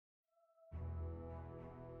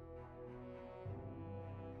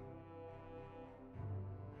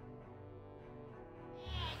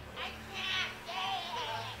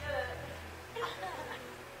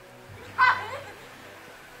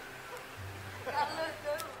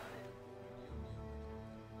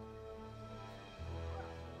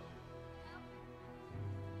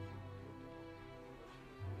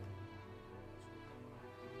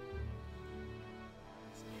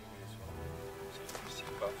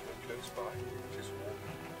by, which is warm,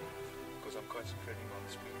 because I'm concentrating on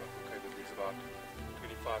the Springbuck. Okay, but there's about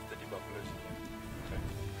 25-30 buffaloes in here. Okay.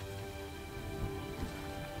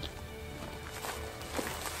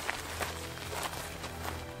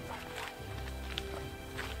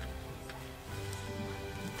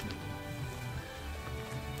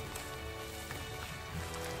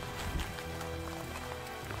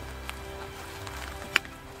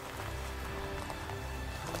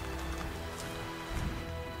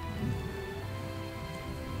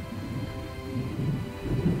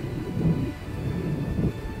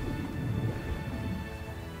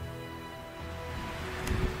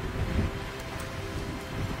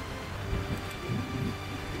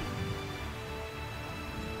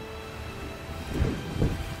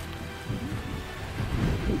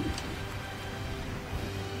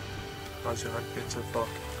 How's your hunt been so far?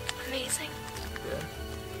 Amazing. Yeah.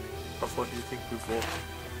 How far do you think we've walked?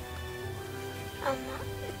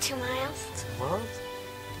 2 miles. 2 miles?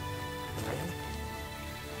 Okay.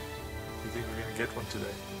 Do you think we're going to get one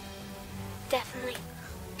today? Definitely.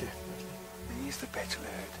 Definitely. Here's the bachelor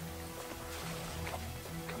herd.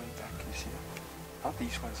 Coming back, you see it? Not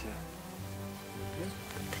these ones here.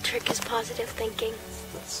 The trick is positive thinking.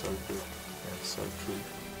 That's so good. That's so true.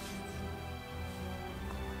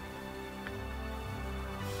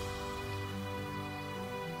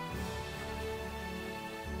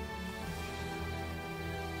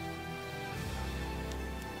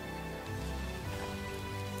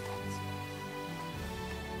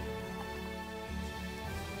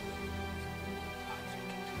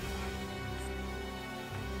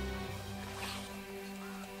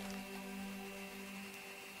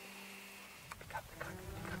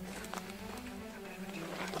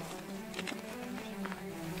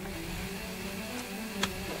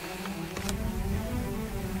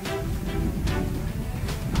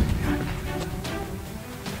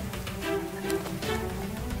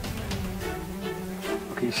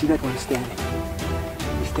 You see that one standing?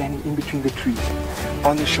 He's standing in between the trees,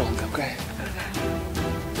 on the shoulder, okay?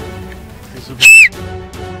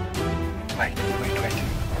 Wait.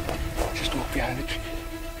 Just walk behind the tree.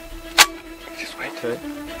 Just wait. Okay.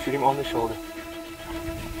 Shoot him on the shoulder.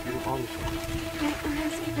 Shoot him on the shoulder.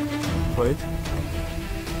 Wait.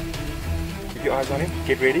 Keep your eyes on him.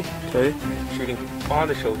 Get ready. Okay. Shoot him on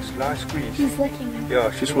the shoulder. Slice squeeze. He's licking me. Yeah,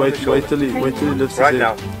 Just wait till he lifts his right head.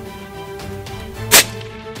 now.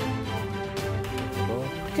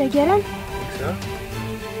 Did I get him? I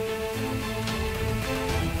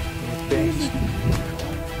think so.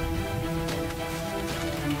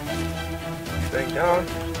 Staying down.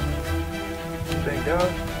 Staying down.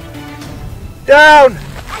 Down!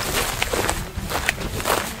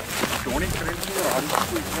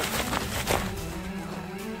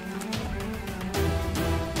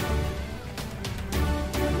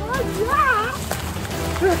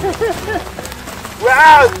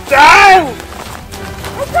 Wow, down!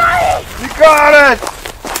 I got it! You got it!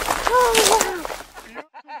 Oh, wow.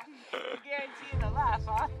 Guaranteeing the laugh,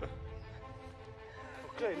 huh?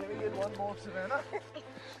 Okay, let me get one more, Savannah.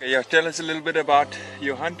 Yeah, tell us a little bit about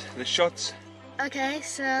your hunt, the shots. Okay,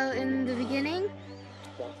 so in the beginning,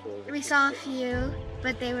 we saw a few,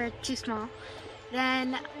 but they were too small.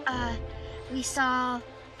 Then we saw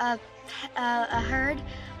a herd,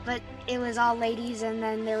 but it was all ladies, and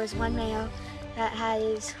then there was one male that had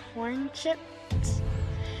his horn chipped.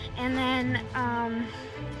 And then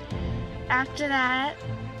after that,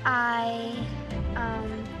 I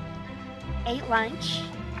ate lunch,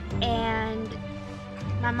 and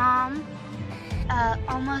my mom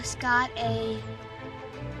almost got a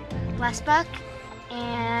buck,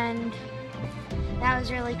 and that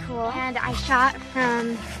was really cool. And I shot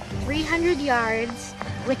from 300 yards,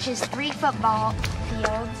 which is 3 football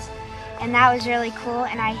fields, and that was really cool.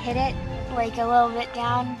 And I hit it like a little bit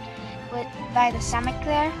down by the stomach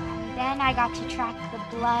there. Then I got to track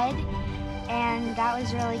the blood, and that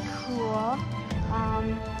was really cool.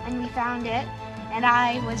 And we found it, and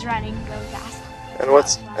I was running really fast. And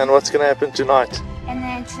what's gonna happen tonight? And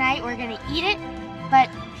then tonight we're gonna eat it, but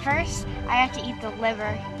first I have to eat the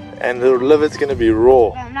liver. And the liver's gonna be raw.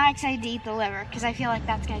 But I'm not excited to eat the liver because I feel like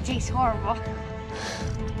that's gonna taste horrible.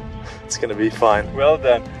 It's gonna be fine. Well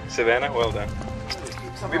done, Savannah, well done.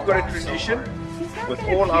 We've got a tradition with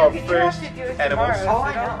all our first animals.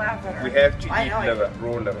 We have to eat liver,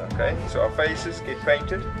 raw liver, okay? So our faces get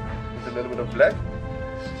painted with a little bit of blood,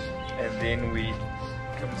 and then we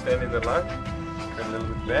come stand in the line, go a little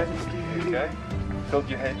bit back, okay? Tilt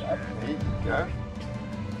your head up, there you go.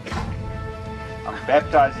 I'm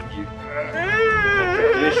baptizing you. The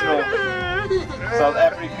traditional South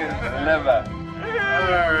African liver.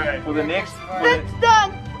 For the next... It's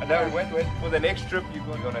done! No, wait. For the next trip, you're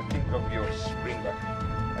gonna think of your Springbuck.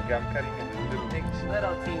 Okay, I'm cutting it in little things.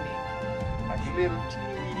 Little teeny. Like little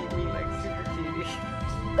teeny, Like super teeny.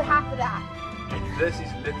 The half of that. And this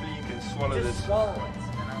is literally, you can swallow Just this. swallow it.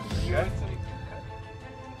 Okay?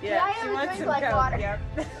 Yeah, she I wants drink some like Coke. water. Yep.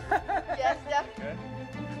 Yes, Steph. Okay.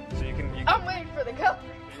 So you can. I'm waiting for the Coke.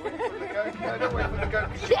 You waiting for the Coke? No, don't wait for the Coke.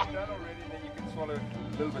 It's done already, then you can swallow it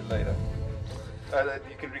a little bit later.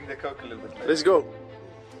 You can drink the Coke a little bit later. Let's go.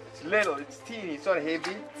 It's little, it's teeny, it's not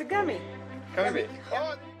heavy. It's a gummy. Come here.